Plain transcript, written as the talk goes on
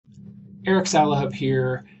Eric Salahub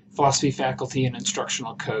here, philosophy faculty and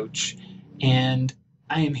instructional coach, and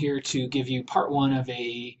I am here to give you part one of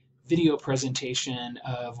a video presentation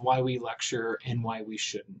of why we lecture and why we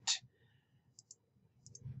shouldn't.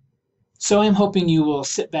 So I'm hoping you will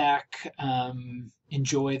sit back,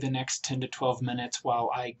 enjoy the next 10 to 12 minutes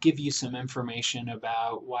while I give you some information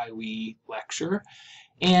about why we lecture.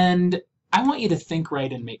 And I want you to think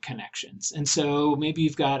right and make connections. And so maybe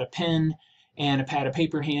you've got a pen and a pad of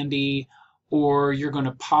paper handy, or you're going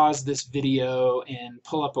to pause this video and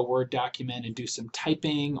pull up a Word document and do some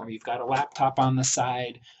typing, or you've got a laptop on the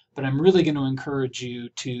side. But I'm really going to encourage you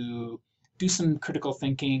to do some critical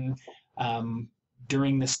thinking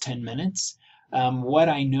during this 10 minutes. What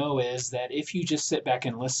I know is that if you just sit back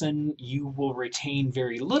and listen, you will retain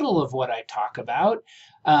very little of what I talk about,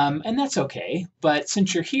 and that's okay. But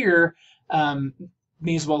since you're here,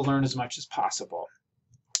 may as well learn as much as possible.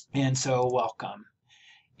 And so welcome.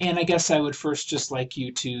 And I guess I would first just like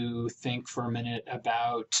you to think for a minute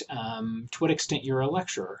about to what extent you're a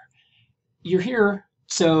lecturer. You're here,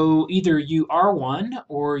 so either you are one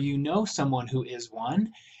or you know someone who is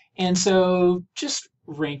one. And so just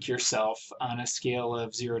rank yourself on a scale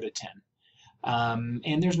of 0 to 10.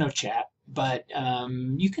 And there's no chat, but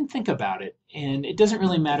you can think about it. And it doesn't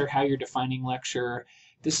really matter how you're defining lecture.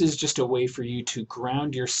 This is just a way for you to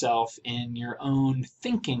ground yourself in your own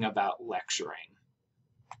thinking about lecturing.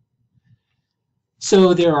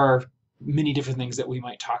 So there are many different things that we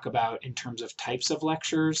might talk about in terms of types of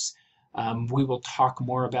lectures. We will talk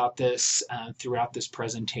more about this throughout this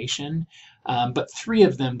presentation, but three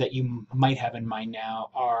of them that you might have in mind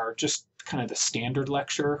now are just kind of the standard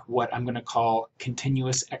lecture, what I'm going to call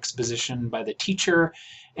continuous exposition by the teacher,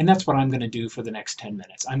 and that's what I'm going to do for the next 10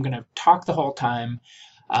 minutes. I'm going to talk the whole time.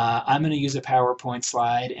 I'm going to use a PowerPoint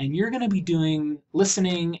slide, and you're going to be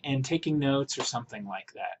listening and taking notes or something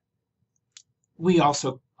like that. We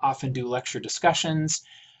also often do lecture discussions,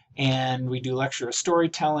 and we do lecture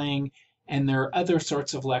storytelling, and there are other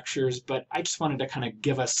sorts of lectures, but I just wanted to kind of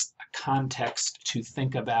give us a context to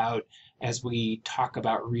think about as we talk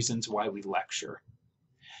about reasons why we lecture.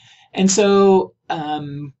 And so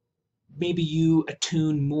maybe you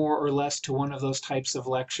attune more or less to one of those types of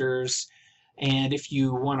lectures, and if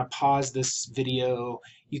you want to pause this video,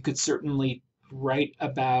 you could certainly write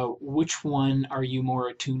about which one are you more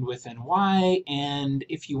attuned with and why, and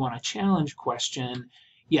if you want a challenge question,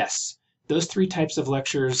 yes, those three types of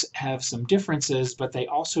lectures have some differences, but they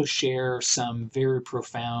also share some very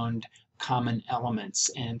profound common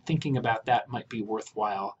elements, and thinking about that might be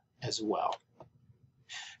worthwhile as well.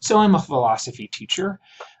 So I'm a philosophy teacher,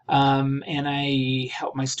 and I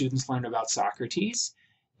help my students learn about Socrates,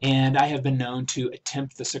 and I have been known to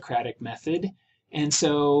attempt the Socratic method. And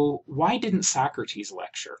so why didn't Socrates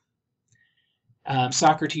lecture?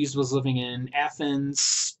 Socrates was living in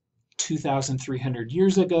Athens 2,300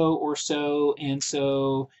 years ago or so, and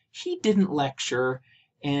so he didn't lecture,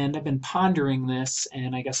 and I've been pondering this,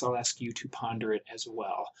 and I guess I'll ask you to ponder it as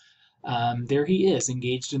well. There he is,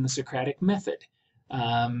 engaged in the Socratic method,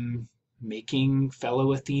 making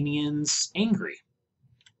fellow Athenians angry.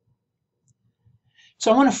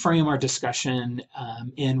 So I want to frame our discussion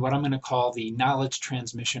in what I'm going to call the knowledge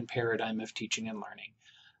transmission paradigm of teaching and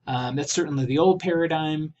learning. That's certainly the old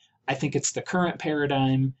paradigm. I think it's the current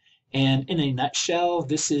paradigm. And in a nutshell,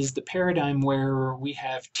 this is the paradigm where we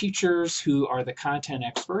have teachers who are the content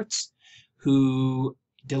experts, who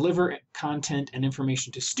deliver content and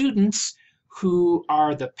information to students who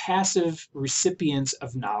are the passive recipients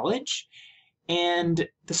of knowledge. And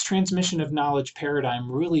this transmission of knowledge paradigm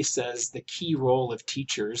really says the key role of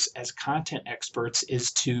teachers as content experts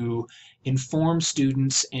is to inform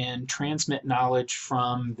students and transmit knowledge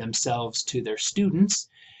from themselves to their students.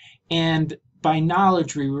 And by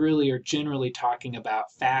knowledge, we really are generally talking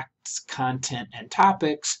about facts, content, and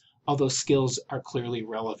topics, although skills are clearly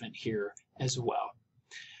relevant here as well.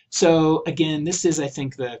 So again, this is, I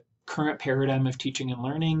think, the current paradigm of teaching and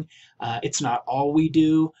learning. It's not all we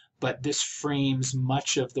do, but this frames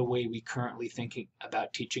much of the way we currently think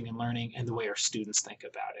about teaching and learning and the way our students think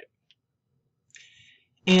about it.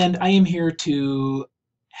 And I am here to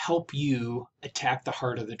help you attack the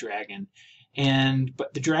heart of the dragon.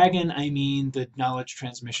 But the dragon, I mean the knowledge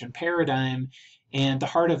transmission paradigm, and the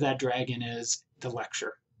heart of that dragon is the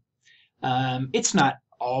lecture. It's not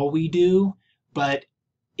all we do, but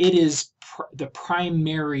it is the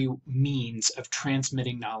primary means of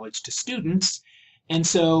transmitting knowledge to students. And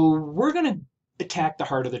so we're going to attack the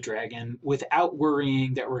heart of the dragon without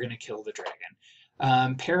worrying that we're going to kill the dragon.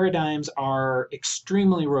 Paradigms are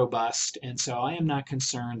extremely robust, and so I am not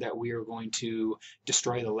concerned that we are going to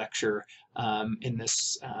destroy the lecture in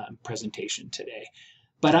this presentation today.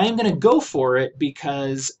 But I am going to go for it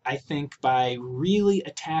because I think by really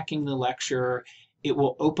attacking the lecture, it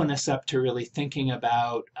will open us up to really thinking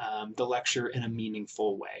about the lecture in a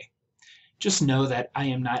meaningful way. Just know that I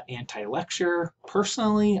am not anti-lecture.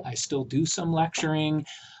 Personally, I still do some lecturing,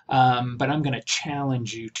 but I'm going to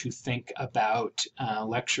challenge you to think about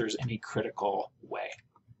lectures in a critical way.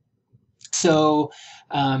 So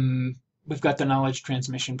we've got the knowledge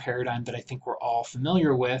transmission paradigm that I think we're all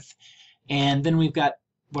familiar with, and then we've got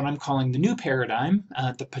what I'm calling the new paradigm,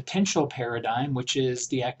 the potential paradigm, which is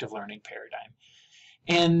the active learning paradigm.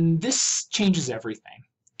 And this changes everything.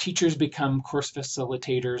 Teachers become course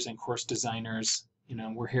facilitators and course designers. You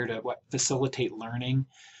know, we're here to facilitate learning.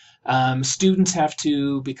 Students have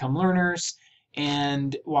to become learners,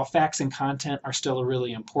 and while facts and content are still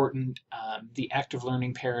really important, the active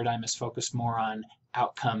learning paradigm is focused more on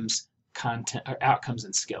outcomes, content, or outcomes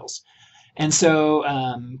and skills. And so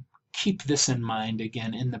keep this in mind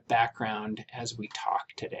again in the background as we talk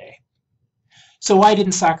today. So why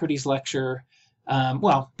didn't Socrates lecture?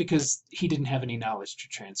 Well, because he didn't have any knowledge to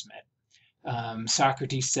transmit.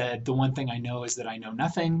 Socrates said, the one thing I know is that I know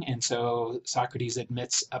nothing, and so Socrates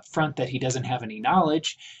admits up front that he doesn't have any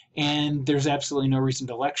knowledge, and there's absolutely no reason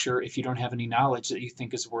to lecture if you don't have any knowledge that you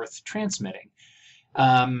think is worth transmitting.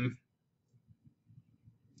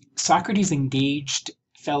 Socrates engaged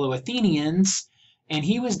fellow Athenians, and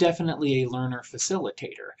he was definitely a learner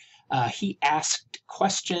facilitator. He asked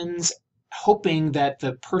questions hoping that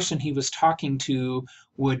the person he was talking to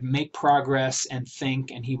would make progress and think,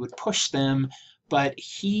 and he would push them, but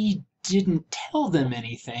he didn't tell them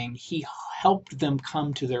anything. He helped them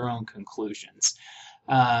come to their own conclusions.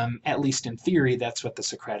 At least in theory, that's what the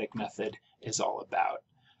Socratic method is all about.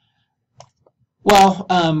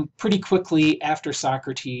 Well, pretty quickly after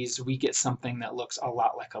Socrates, we get something that looks a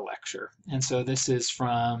lot like a lecture. And so this is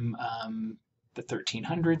from the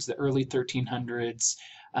 1300s, the early 1300s.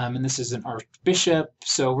 And this is an archbishop,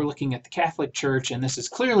 so we're looking at the Catholic Church, and this is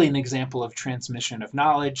clearly an example of transmission of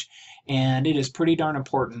knowledge, and it is pretty darn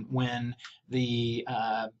important when the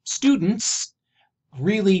students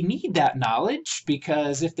really need that knowledge,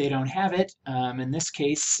 because if they don't have it, in this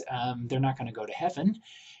case, they're not going to go to heaven,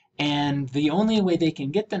 and the only way they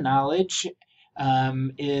can get the knowledge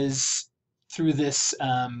is through this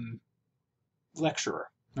lecturer,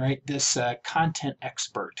 right? This content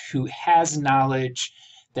expert who has knowledge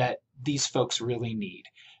that these folks really need.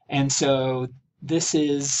 And so this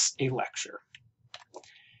is a lecture.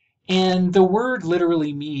 And the word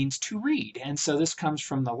literally means to read. And so this comes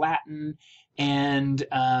from the Latin, and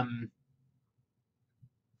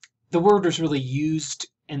the word was really used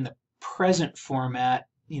in the present format,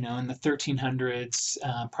 you know, in the 1300s,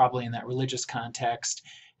 probably in that religious context.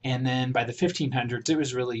 And then by the 1500s, it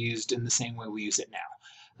was really used in the same way we use it now.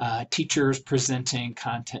 Teachers presenting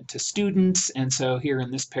content to students, and so here in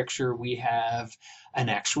this picture we have an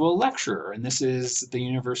actual lecturer, and this is the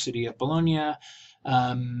University of Bologna,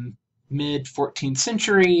 mid 14th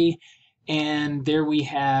century, and there we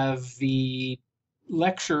have the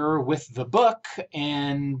lecturer with the book,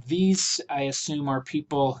 and these I assume are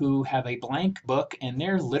people who have a blank book and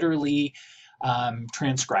they're literally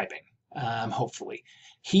transcribing, hopefully.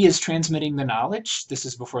 He is transmitting the knowledge. This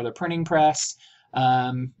is before the printing press.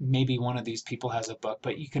 Maybe one of these people has a book,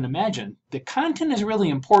 but you can imagine the content is really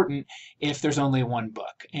important if there's only one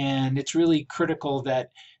book, and it's really critical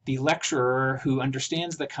that the lecturer who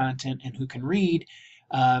understands the content and who can read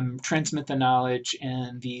transmit the knowledge,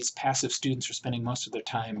 and these passive students are spending most of their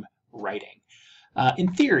time writing,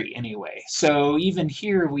 in theory anyway. So even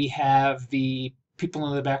here we have the people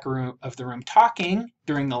in the back of the room talking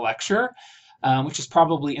during the lecture, which is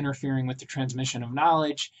probably interfering with the transmission of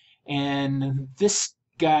knowledge. And this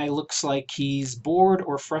guy looks like he's bored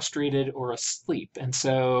or frustrated or asleep. And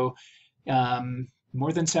so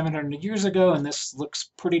more than 700 years ago, and this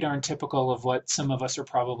looks pretty darn typical of what some of us are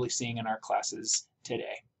probably seeing in our classes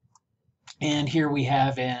today. And here we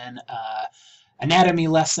have an anatomy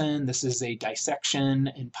lesson. This is a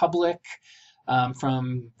dissection in public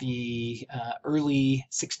from the early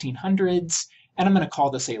 1600s. And I'm going to call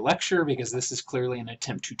this a lecture because this is clearly an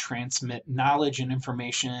attempt to transmit knowledge and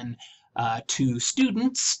information to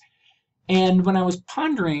students. And when I was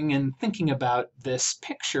pondering and thinking about this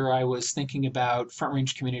picture, I was thinking about Front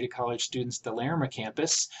Range Community College students at the Larimer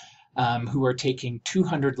campus who are taking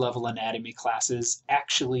 200 level anatomy classes,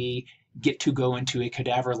 actually get to go into a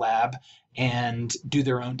cadaver lab and do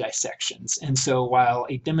their own dissections. And so while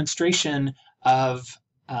a demonstration of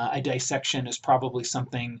A dissection is probably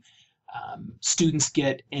something students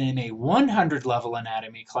get in a 100 level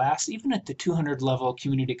anatomy class. Even at the 200 level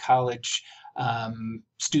community college,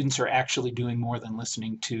 students are actually doing more than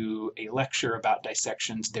listening to a lecture about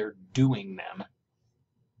dissections, they're doing them.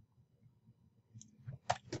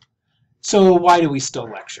 So why do we still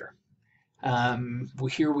lecture?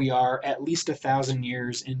 Here we are at least 1,000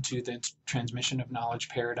 years into the transmission of knowledge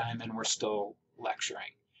paradigm, and we're still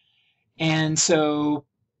lecturing. And so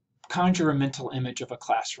conjure a mental image of a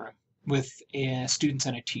classroom with students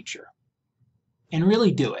and a teacher, and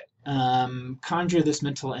really do it. Conjure this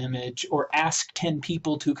mental image, or ask 10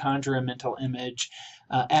 people to conjure a mental image.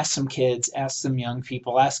 Ask some kids, ask some young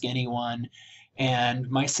people, ask anyone, and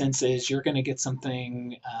my sense is you're going to get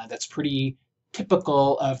something that's pretty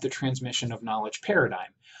typical of the transmission of knowledge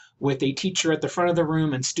paradigm, with a teacher at the front of the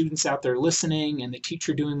room and students out there listening, and the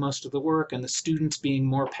teacher doing most of the work and the students being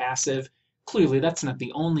more passive. Clearly, that's not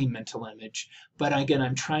the only mental image, but again,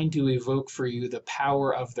 I'm trying to evoke for you the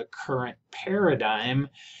power of the current paradigm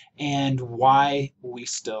and why we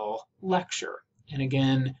still lecture. And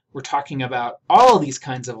again, we're talking about all of these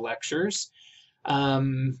kinds of lectures.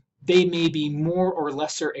 They may be more or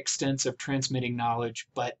lesser extents of transmitting knowledge,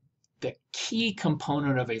 but the key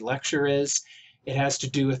component of a lecture is it has to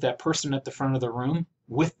do with that person at the front of the room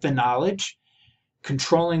with the knowledge,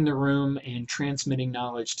 controlling the room and transmitting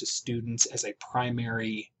knowledge to students as a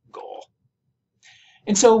primary goal.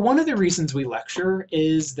 And so one of the reasons we lecture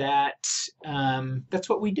is that that's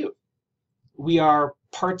what we do. We are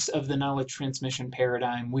parts of the knowledge transmission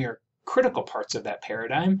paradigm. We are critical parts of that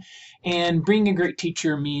paradigm. And being a great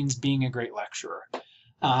teacher means being a great lecturer.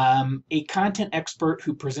 A content expert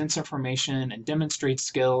who presents information and demonstrates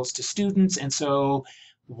skills to students. And so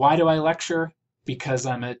why do I lecture? Because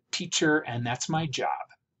I'm a teacher and that's my job.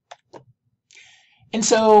 And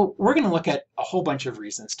so we're going to look at a whole bunch of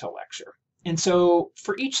reasons to lecture. And so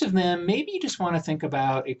for each of them, maybe you just want to think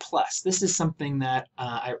about a plus. This is something that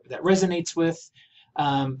that resonates with,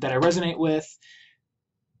 that I resonate with.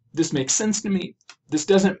 This makes sense to me. This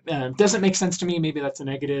doesn't make sense to me. Maybe that's a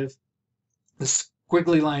negative. The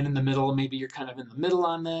squiggly line in the middle, maybe you're kind of in the middle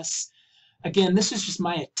on this. Again, this is just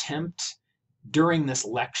my attempt during this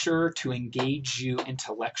lecture to engage you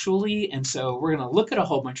intellectually, and so we're going to look at a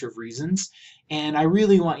whole bunch of reasons, and I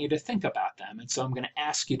really want you to think about them, and so I'm going to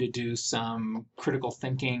ask you to do some critical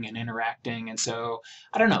thinking and interacting. And so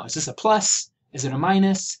I don't know, is this a plus? Is it a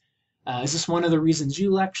minus? Is this one of the reasons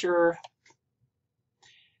you lecture?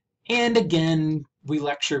 And again, we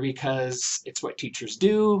lecture because it's what teachers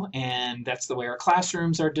do, and that's the way our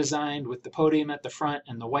classrooms are designed, with the podium at the front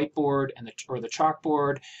and the whiteboard and or the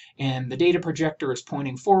chalkboard, and the data projector is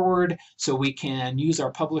pointing forward so we can use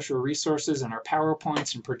our publisher resources and our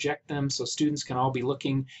PowerPoints and project them so students can all be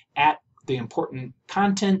looking at the important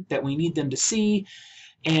content that we need them to see.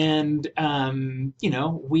 And you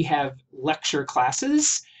know, we have lecture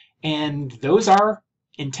classes, and those are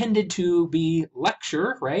intended to be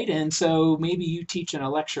lecture, right? And so maybe you teach in a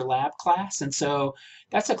lecture lab class, and so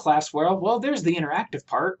that's a class where, well, there's the interactive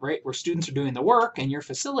part, right, where students are doing the work and you're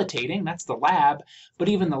facilitating. That's the lab. But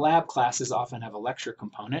even the lab classes often have a lecture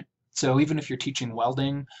component. So even if you're teaching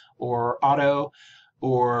welding or auto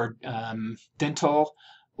or dental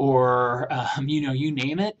or you know, you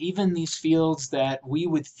name it, even these fields that we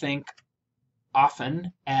would think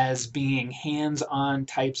often as being hands-on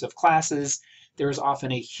types of classes, there's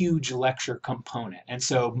often a huge lecture component. And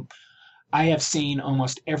so I have seen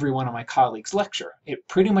almost every one of my colleagues lecture. It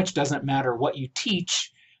pretty much doesn't matter what you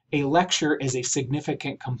teach, a lecture is a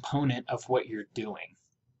significant component of what you're doing.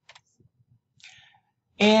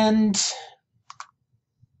 And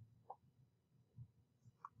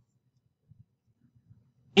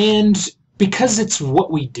because it's what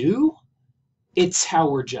we do, it's how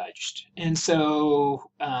we're judged. And so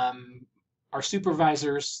our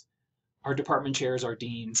supervisors, our department chairs, our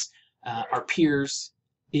deans, our peers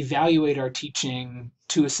evaluate our teaching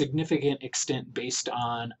to a significant extent based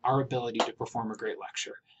on our ability to perform a great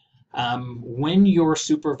lecture. When your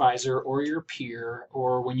supervisor or your peer,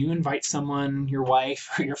 or when you invite someone, your wife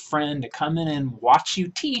or your friend, to come in and watch you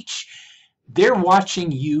teach, they're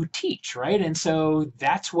watching you teach, right? And so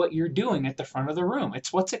that's what you're doing at the front of the room.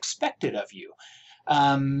 It's what's expected of you.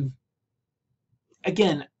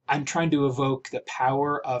 Again, I'm trying to evoke the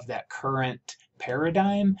power of that current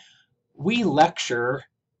paradigm. We lecture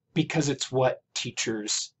because it's what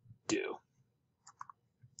teachers do.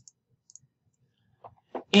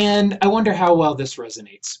 And I wonder how well this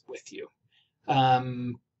resonates with you.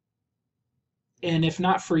 And if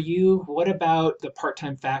not for you, what about the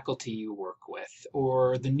part-time faculty you work with,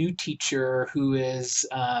 or the new teacher who is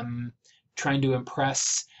trying to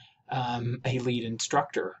impress a lead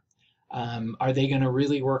instructor? Are they going to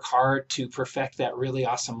really work hard to perfect that really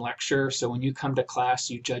awesome lecture so when you come to class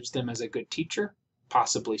you judge them as a good teacher?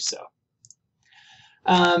 Possibly so.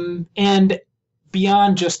 And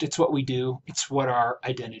beyond just it's what we do, it's what our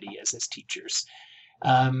identity is as teachers.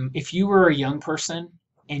 If you were a young person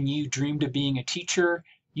and you dreamed of being a teacher,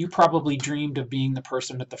 you probably dreamed of being the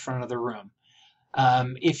person at the front of the room.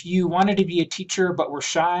 If you wanted to be a teacher but were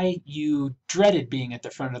shy, you dreaded being at the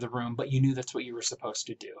front of the room, but you knew that's what you were supposed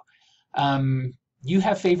to do. You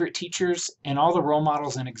have favorite teachers, and all the role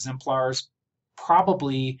models and exemplars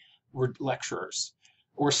probably were lecturers,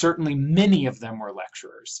 or certainly many of them were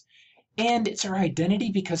lecturers. And it's our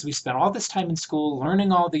identity because we spent all this time in school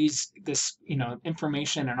learning all this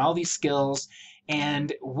information and all these skills,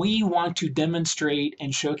 and we want to demonstrate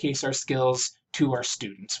and showcase our skills to our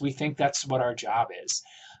students. We think that's what our job is.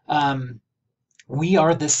 We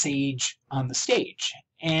are the sage on the stage,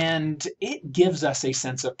 and it gives us a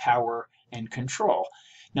sense of power and control.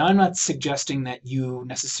 Now, I'm not suggesting that you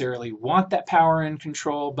necessarily want that power and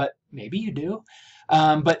control, but maybe you do.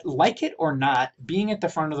 But like it or not, being at the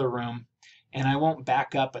front of the room, and I won't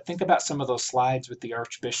back up, but think about some of those slides with the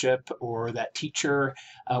archbishop or that teacher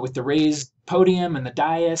with the raised podium and the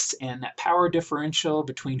dais and that power differential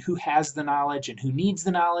between who has the knowledge and who needs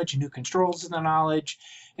the knowledge and who controls the knowledge.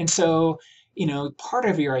 And so, part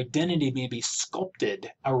of your identity may be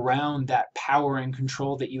sculpted around that power and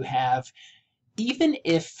control that you have, even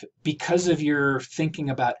if because of your thinking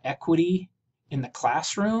about equity in the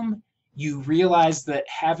classroom, you realize that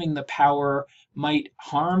having the power might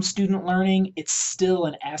harm student learning. It's still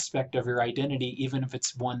an aspect of your identity, even if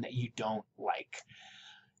it's one that you don't like.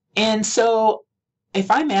 And so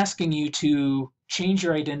if I'm asking you to change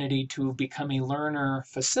your identity to become a learner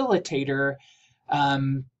facilitator,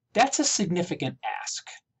 that's a significant ask.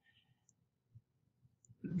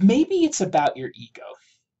 Maybe it's about your ego.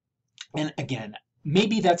 And again,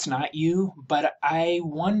 maybe that's not you, but I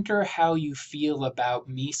wonder how you feel about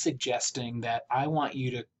me suggesting that I want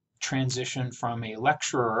you to transition from a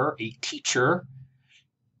lecturer, a teacher,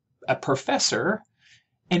 a professor,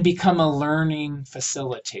 and become a learning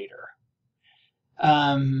facilitator.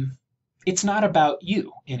 It's not about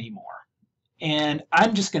you anymore. And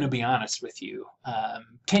I'm just going to be honest with you.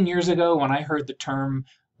 10 years ago, when I heard the term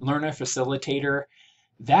learner facilitator,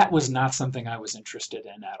 that was not something I was interested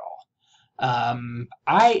in at all.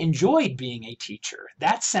 I enjoyed being a teacher.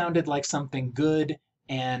 That sounded like something good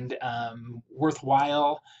and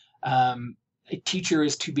worthwhile. A teacher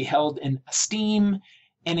is to be held in esteem,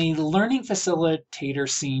 and a learning facilitator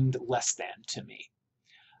seemed less than to me.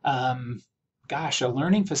 A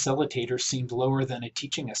learning facilitator seemed lower than a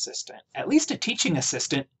teaching assistant. At least a teaching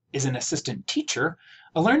assistant is an assistant teacher.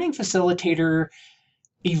 A learning facilitator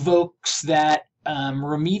evokes that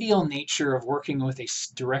remedial nature of working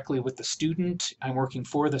directly with the student. I'm working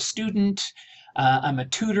for the student. I'm a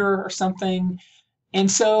tutor or something. And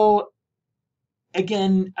so,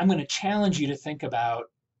 again, I'm going to challenge you to think about,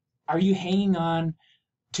 are you hanging on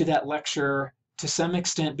to that lecture to some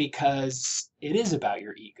extent because it is about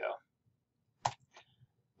your ego?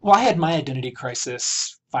 Well, I had my identity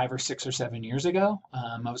crisis 5 or 6 or 7 years ago.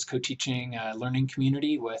 I was co-teaching a learning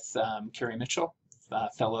community with Carrie Mitchell,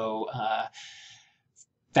 fellow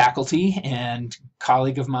faculty and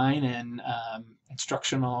colleague of mine in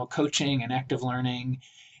instructional coaching and active learning.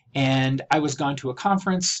 And I was gone to a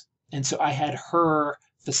conference, and so I had her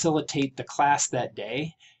facilitate the class that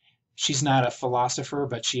day. She's not a philosopher,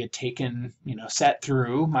 but she had sat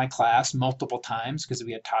through my class multiple times because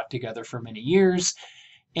we had taught together for many years.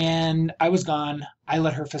 And I was gone. I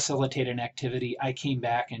let her facilitate an activity. I came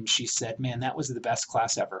back and she said, "Man, that was the best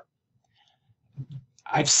class ever.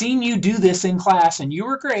 I've seen you do this in class and you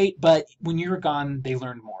were great, but when you were gone, they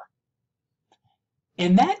learned more."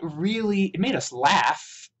 And that really, it made us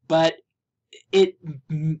laugh, but it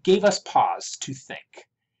gave us pause to think.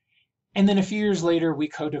 And then a few years later, we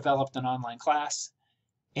co-developed an online class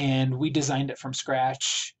and we designed it from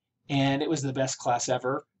scratch, and it was the best class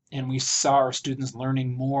ever. And we saw our students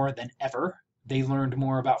learning more than ever. They learned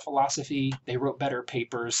more about philosophy. They wrote better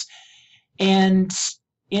papers. And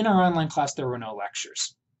in our online class, there were no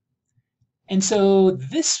lectures. And so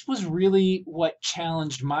this was really what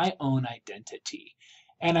challenged my own identity.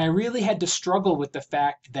 And I really had to struggle with the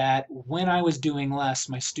fact that when I was doing less,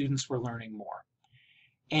 my students were learning more.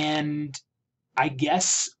 And I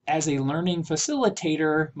guess as a learning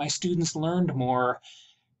facilitator, my students learned more.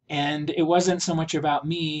 And it wasn't so much about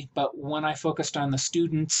me, but when I focused on the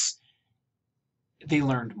students, they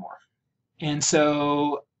learned more. And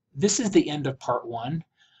so this is the end of part 1.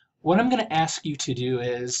 What I'm going to ask you to do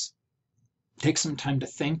is take some time to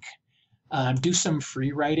think, do some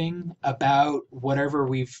free writing about whatever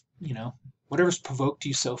whatever's provoked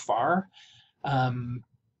you so far. Um,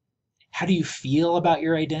 how do you feel about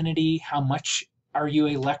your identity? How much are you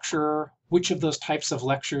a lecturer? Which of those types of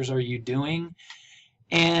lectures are you doing?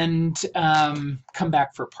 And come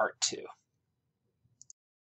back for part 2.